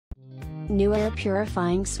New Air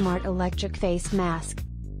Purifying Smart Electric Face Mask.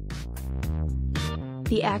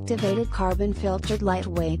 The activated carbon filtered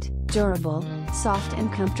lightweight, durable, soft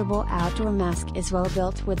and comfortable outdoor mask is well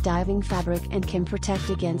built with diving fabric and can protect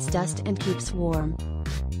against dust and keeps warm.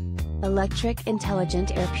 Electric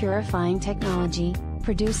intelligent air purifying technology,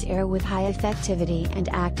 produce air with high effectivity and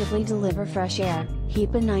actively deliver fresh air.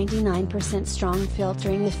 HEPA 99% strong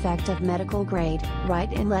filtering effect of medical grade,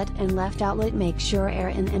 right inlet and left outlet make sure air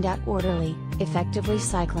in and out orderly, effectively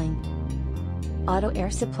cycling. Auto air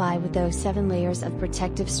supply with those 7 layers of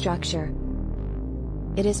protective structure.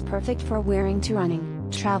 It is perfect for wearing to running,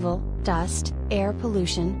 travel, dust, air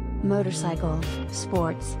pollution, motorcycle,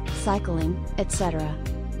 sports, cycling, etc.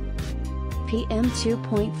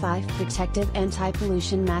 PM2.5 protective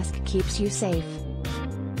anti-pollution mask keeps you safe.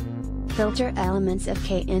 Filter elements of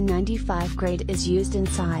KN95 grade is used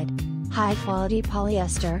inside. High quality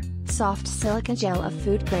polyester, soft silica gel of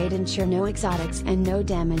food grade ensure no exotics and no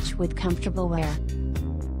damage with comfortable wear.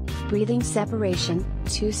 Breathing separation,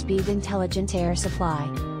 2-speed intelligent air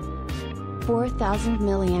supply. 4000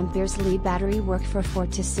 mAh lead battery work for 4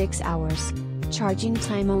 to 6 hours. Charging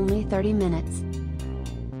time only 30 minutes.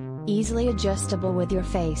 Easily adjustable with your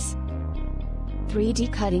face.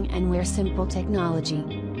 3D cutting and wear simple technology.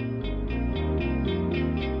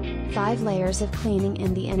 5 layers of cleaning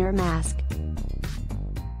in the inner mask.